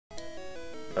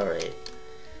Alright.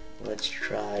 Let's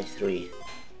try 3.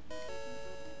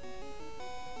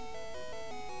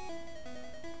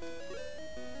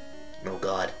 Oh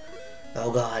god.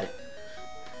 Oh god.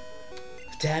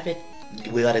 Damn it.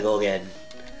 We gotta go again.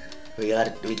 We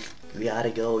gotta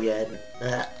go again.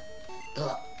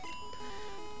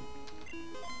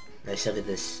 I suck at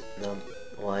this. No.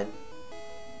 1,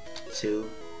 2,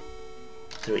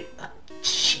 3.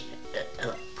 Shit.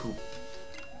 Poop.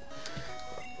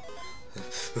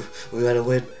 We gotta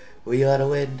win. We gotta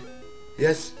win.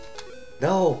 Yes.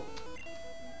 No.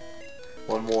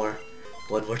 One more.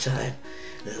 One more time.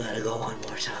 We gotta go one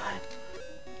more time.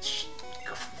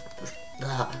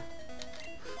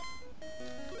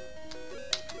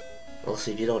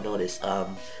 Also, if you don't notice,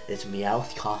 it's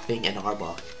Meowth, Coughing, and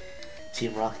Arbok.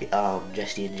 Team Rocket,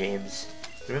 Jesse and James.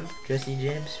 Remember Jesse and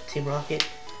James? Team Rocket?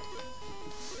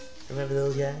 Remember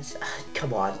those guys?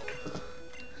 Come on.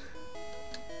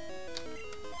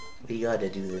 We gotta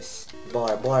do this.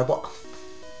 Bar.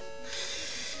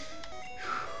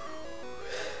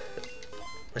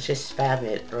 Let's just spam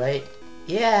it, right?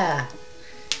 Yeah!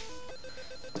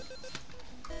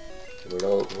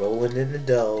 We're rolling in the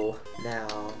dough.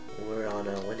 Now, we're on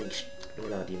a winning we're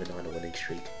not even on a winning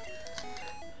streak.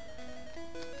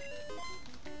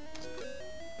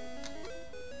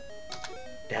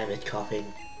 Damn it,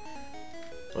 Coughing.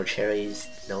 Or cherries.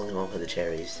 The only one for the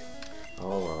cherries.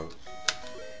 All along.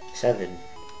 7.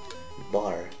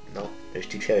 Bar. No, there's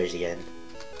 2 cherries again.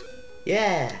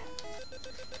 Yeah!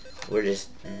 We're just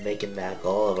making back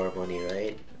all of our money,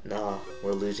 right? No,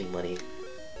 we're losing money.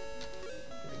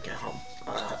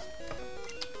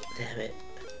 Damn it.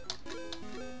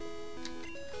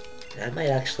 I might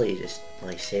actually just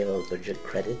like save a bunch of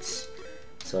credits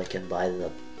so I can buy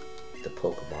the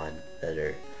Pokemon that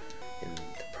are in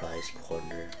the prize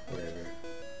corner, whatever.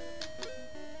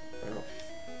 Well,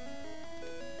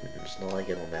 it's not like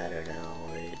it'll matter now,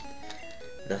 right?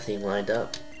 Nothing lined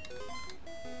up.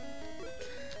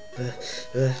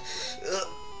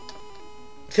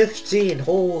 15,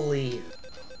 holy!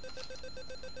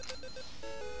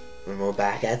 And we're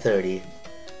back at 30.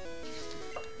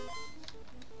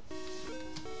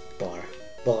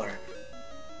 Bar.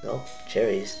 No,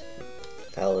 cherries.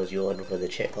 That was you one for the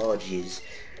cherry. Oh jeez.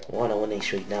 We're on a winning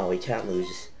streak now. We can't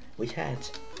lose. We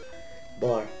can't.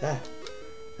 Bar.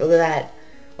 Look at that.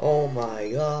 Oh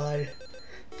my god.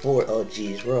 4. Oh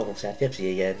jeez. We're almost at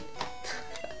 50 again.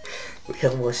 We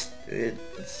almost.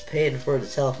 It's paying for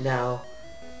itself now.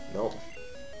 Nope.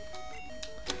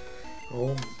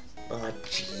 Oh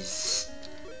jeez.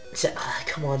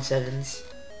 Come on, 7s.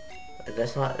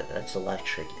 That's not. That's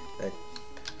electric.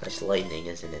 That's lightning,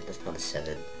 isn't it? That's not a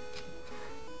 7.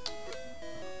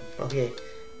 Okay.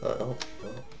 Oh.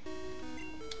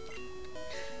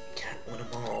 Can't win them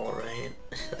all, right?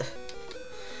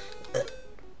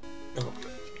 Oh,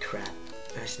 crap.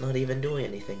 That's not even doing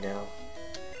anything now.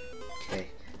 Okay.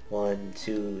 1,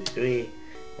 2, 3.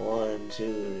 1,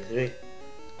 2, 3.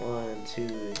 1,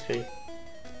 2, 3.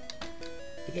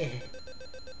 Yeah.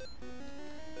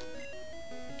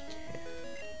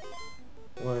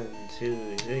 1,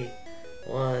 2, 3.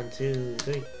 1, 2,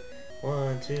 3.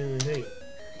 1, 2, 3.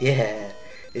 Yeah,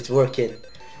 it's working.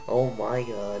 Oh my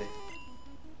god.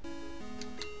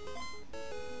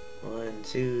 1,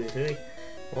 2, 3.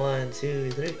 1,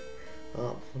 2, 3.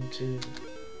 Oh, 1, 2.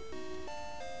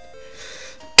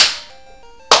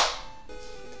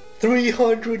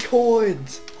 300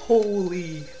 coins!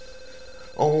 Holy!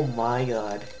 Oh my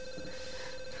god.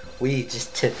 We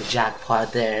just took the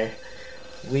jackpot there.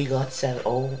 We got 7.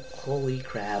 Oh, holy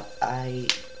crap. I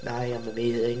am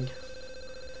amazing.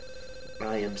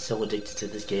 I am so addicted to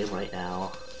this game right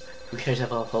now. Who cares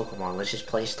about Pokemon? Let's just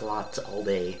play slots all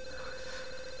day.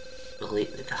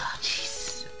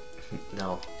 Jeez.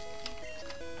 No.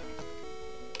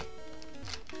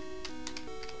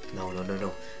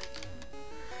 No.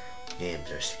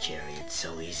 Games are scary. It's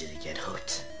so easy to get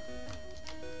hooked.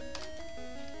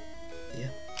 Yeah.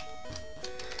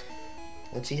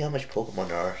 Let's see how much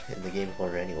Pokemon are in the game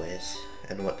corner anyways,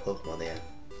 and what Pokemon they have.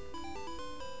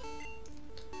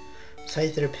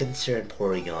 Scyther, Pinsir, and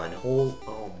Porygon.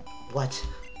 Oh, what?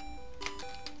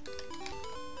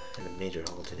 I had a major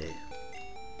haul today.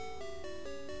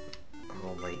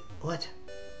 Oh my, what?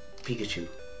 Pikachu.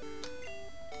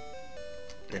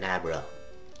 And Abra.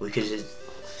 We could just...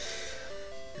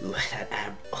 Ooh, that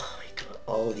Abra. Oh my god.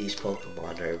 All of these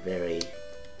Pokemon are very...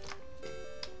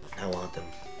 I want them.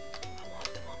 I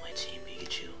want them on my team,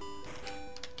 Pikachu.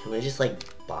 Can we just like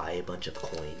buy a bunch of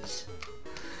coins?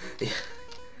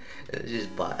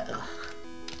 Just buy.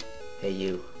 Hey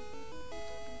you.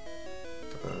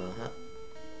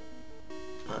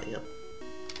 Yep.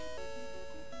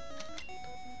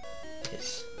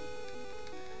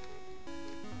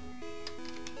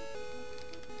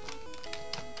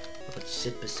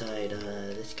 sit beside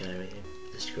this guy right here,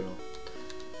 this girl.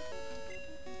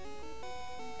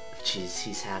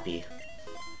 He's happy.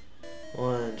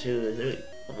 1, 2,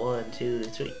 3. 1, 2,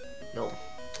 3. No,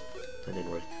 that didn't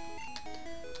work.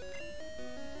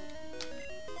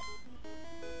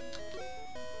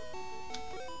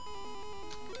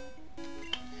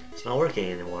 It's not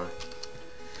working anymore.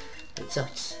 It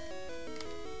sucks.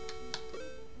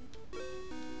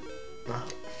 Oh,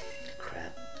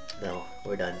 crap. No,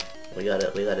 we're done. We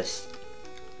gotta,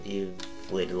 you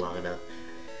waited long enough.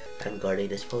 I'm guarding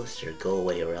this poster. Go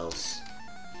away or else.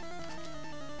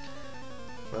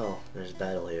 Well, there's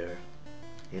battle here.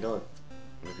 You know,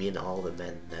 being all the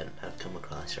men that I've come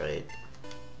across, right?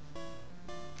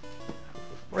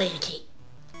 Rainy.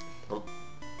 Oh.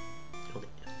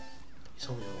 He's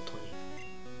only level 20.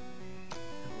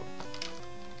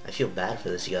 I feel bad for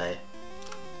this guy.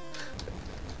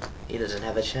 He doesn't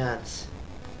have a chance.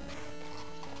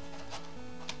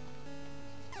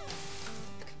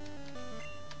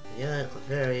 Yeah,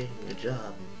 Clefairy, good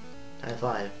job. High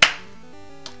five.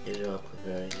 Good job,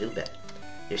 Clefairy. Do that.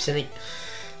 You're sending...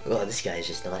 Oh, this guy's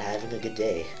just not having a good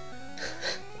day.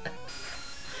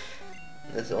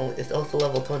 It's also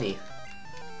level 20.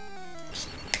 Just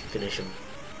finish him.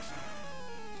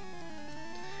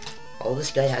 All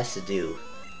this guy has to do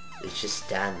is just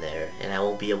stand there, and I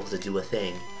won't be able to do a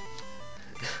thing.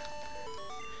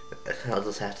 I'll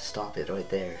just have to stop it right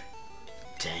there.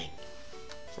 Dang.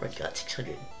 Red got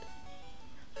 600.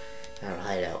 Our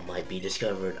hideout might be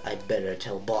discovered. I'd better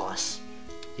tell boss.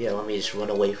 Yeah, let me just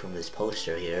run away from this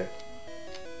poster here.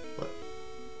 What?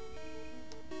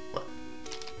 What?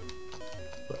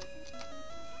 What?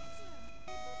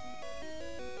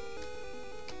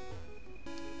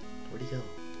 Where'd he go?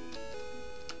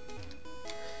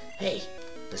 Hey,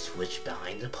 the switch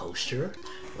behind the poster?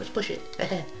 Let's push it.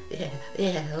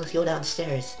 yeah, let's go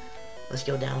downstairs. Let's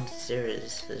go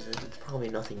downstairs. There's probably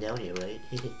nothing down here, right?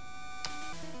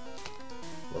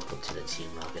 Welcome to the Team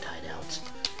Rocket hideout.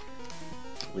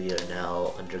 We are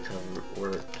now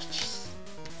undercover.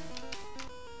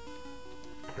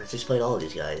 Let's explain all of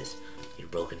these guys. You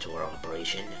broke into our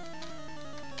operation.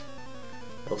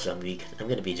 Also, I'm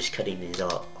gonna be just cutting these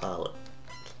all out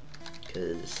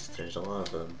because there's a lot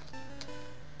of them.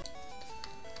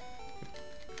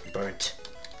 Burnt.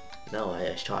 No,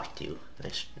 I shocked you.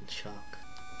 Nice shock.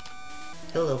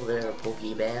 Hello there,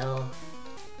 Pokebell.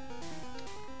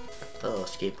 Oh,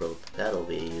 escape rope. That'll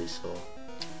be useful.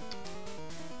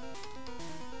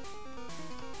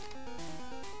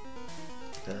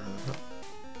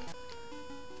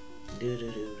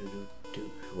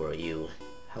 Who are you?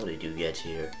 How did you get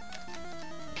here?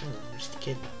 Oh, where's the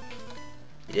kid?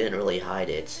 You didn't really hide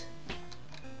it.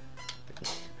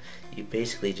 You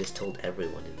basically just told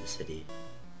everyone in the city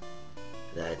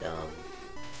that,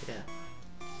 yeah,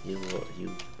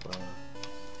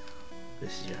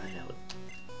 this is your hideout.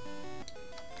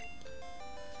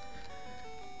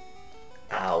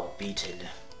 Ow, beaten.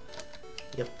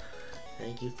 Yep,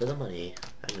 thank you for the money.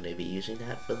 I'm gonna be using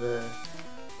that for the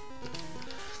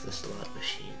slot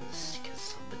machines,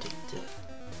 because I'm addicted.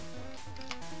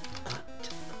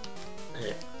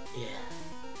 Yeah.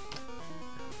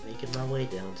 Making my way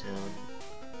downtown.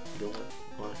 Going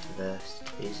walking fast.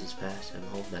 Phases past. I'm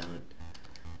homebound.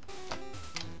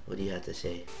 What do you have to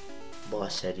say?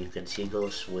 Boss said you can see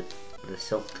ghosts with the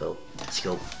scope.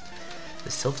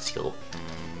 The self scope.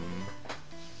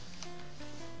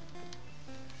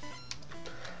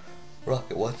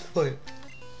 Rocket wants to fight.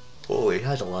 Oh, he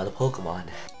has a lot of Pokemon.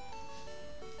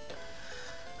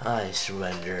 I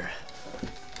surrender.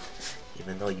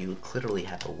 Even though you clearly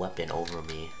have a weapon over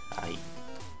me, I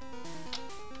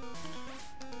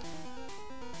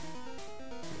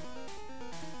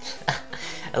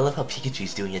love how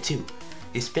Pikachu's doing it too.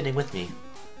 He's spinning with me.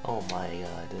 Oh my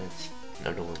god, that's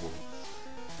adorable.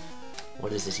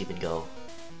 Where does this even go?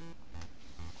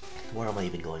 Where am I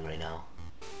even going right now?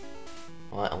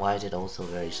 Why is it also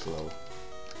very slow?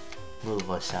 Move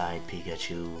aside,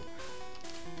 Pikachu.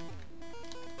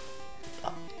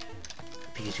 Oh.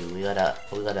 Pikachu, we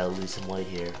gotta lose some weight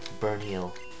here. Burn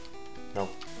heal.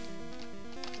 Nope.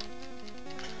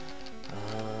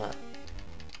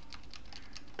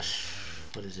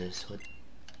 What is this? What?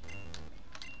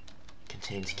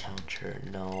 Contains counter.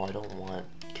 No, I don't want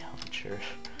counter.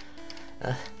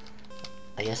 I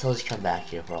guess I'll just come back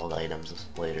here for all the items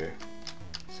later.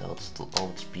 So I'll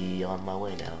just be on my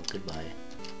way now. Goodbye.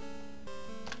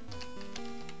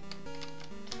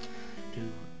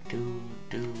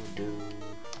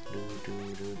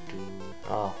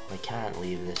 Oh, I can't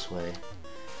leave this way.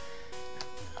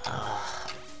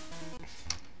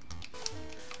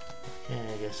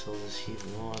 Okay, guess we'll just keep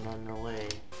going on our way.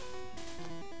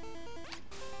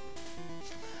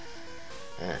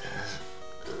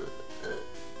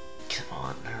 Come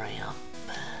on, hurry up.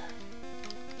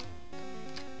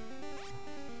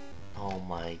 Oh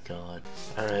my god.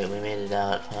 Alright, we made it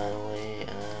out finally,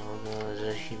 and we're gonna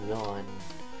just keep going.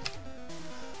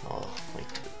 Oh my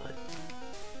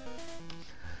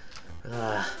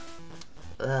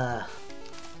god.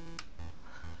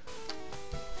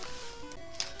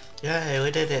 Yay, we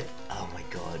did it! Oh my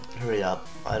god, hurry up.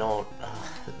 I don't...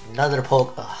 another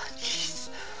poke... Oh, jeez.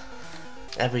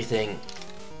 Everything.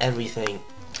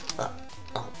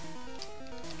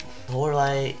 What do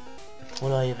I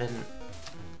even...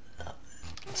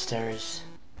 stairs?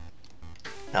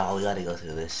 Oh, we gotta go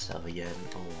through this stuff again.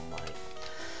 Oh my...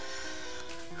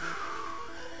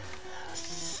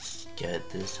 Let's get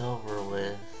this over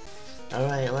with.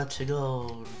 Alright, let's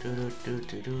go. Do.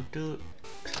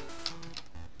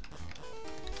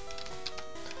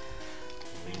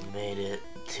 We made it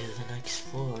to the next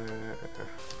floor.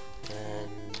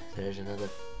 And there's another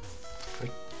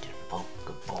freaking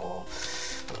Pokeball.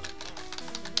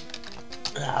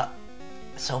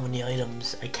 So many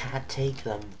items, I can't take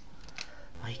them.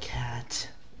 I can't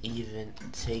even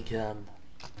take them.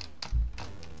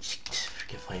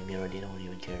 Forget find me already, don't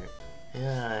even care.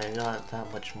 Yeah, I got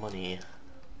that much money.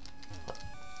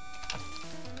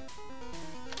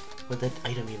 Where'd that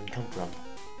item even come from?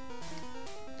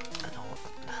 I don't...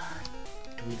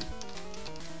 Do we...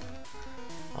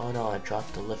 Oh no, I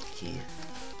dropped the lift key.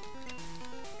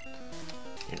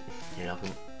 You're not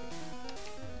gonna...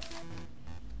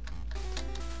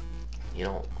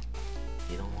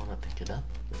 You don't want to pick it up?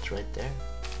 It's right there.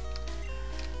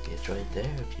 It's right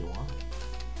there if you want.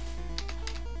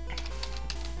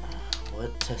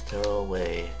 What to throw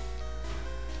away?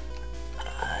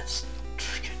 Let's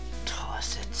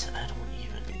toss it. I don't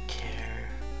even care.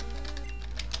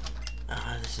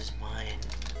 This is mine.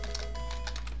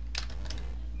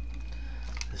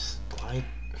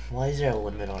 Why is there a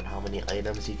limit on how many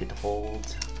items you can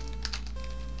hold?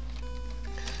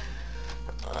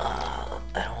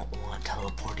 I don't want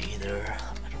teleport either.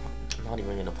 I'm not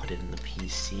even gonna put it in the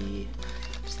PC.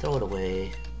 Just throw it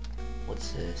away.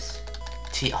 What's this?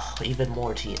 Oh, even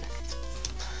more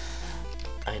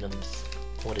items.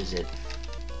 What is it?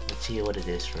 Let's see what it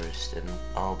is first, and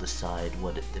I'll decide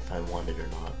if I want it or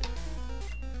not.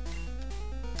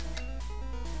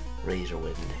 Razor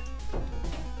Wind.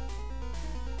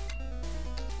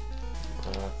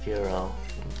 Furo.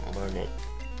 Learn it.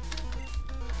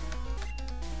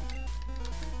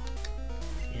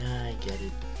 Yeah, I get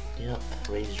it. Yep,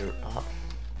 Razor up.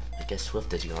 I guess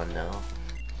Swift is gone now.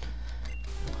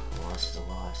 A loss is a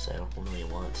loss. I don't really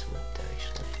want Swift,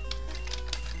 actually.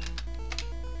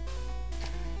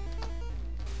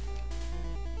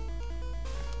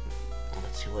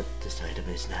 Let's see what this item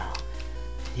is now.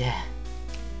 Yeah.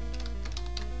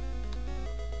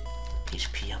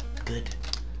 HP up. Good.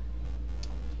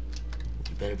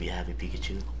 You better be happy,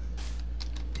 Pikachu.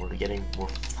 We're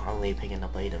finally picking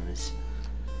up items.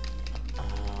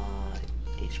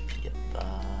 HP up.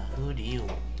 Who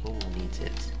needs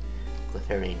it?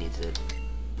 Clefairy needs it.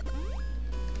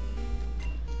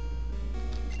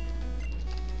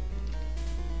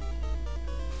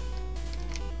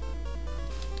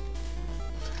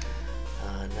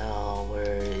 Now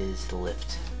where is the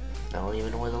lift? I don't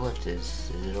even know where the lift is.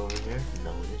 Is it over here?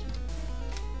 No, it isn't.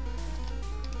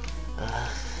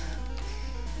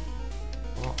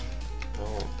 Well, I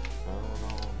don't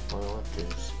know where the lift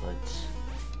is, but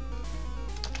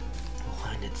we'll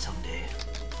find it someday.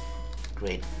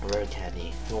 Great, rare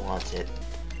candy. Who wants it?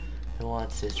 Who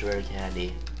wants this rare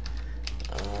candy?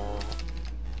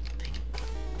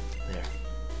 There.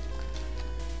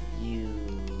 You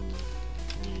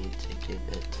need to give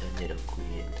it to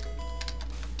Nidoqueen.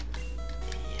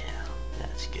 Yeah,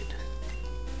 that's good.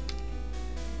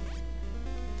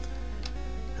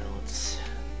 Now let's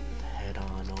head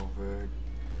on over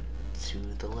to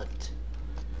the lift.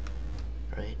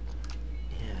 Right?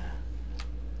 Yeah.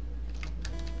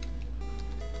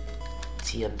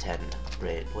 TM10.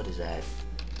 Great. What is that?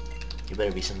 You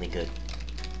better be something good.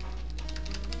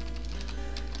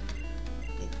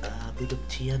 Boot up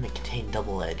TM, it contained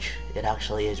double edge. It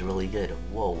actually is really good.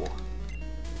 Whoa.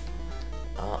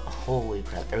 Holy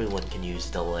crap, everyone can use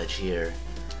double edge here.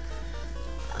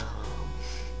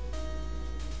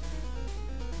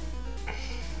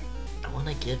 I want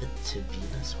to give it to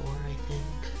Venusaur, I think.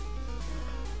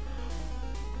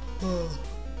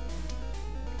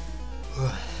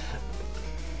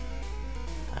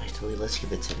 Actually, let's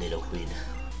give it to Nidoqueen.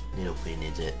 Nidoqueen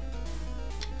needs it.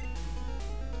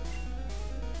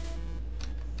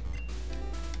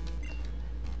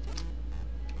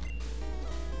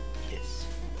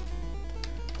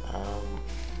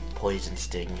 poison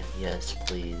sting. Yes,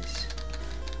 please.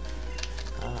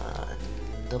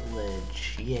 Double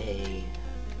edge. Yay.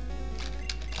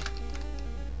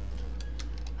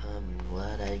 I'm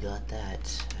glad I got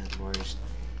that. And we're just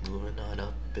moving on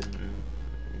up and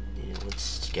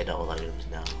let's get all items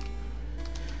now.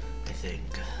 I think.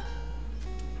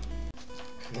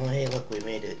 Oh hey, look, we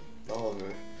made it all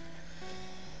over.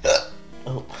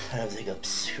 Oh, I have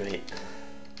hiccups. Great.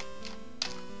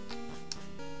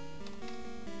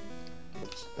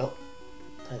 Oops. Oh,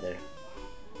 hi there.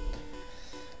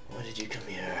 Why did you come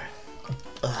here?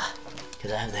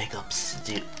 Because I have the hiccups.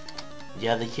 Do you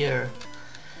have the cure?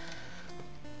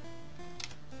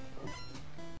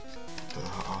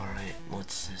 Alright,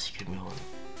 what's this? Keep me on.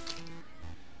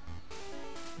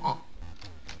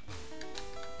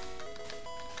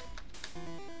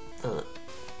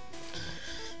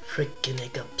 Freaking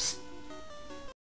hiccups.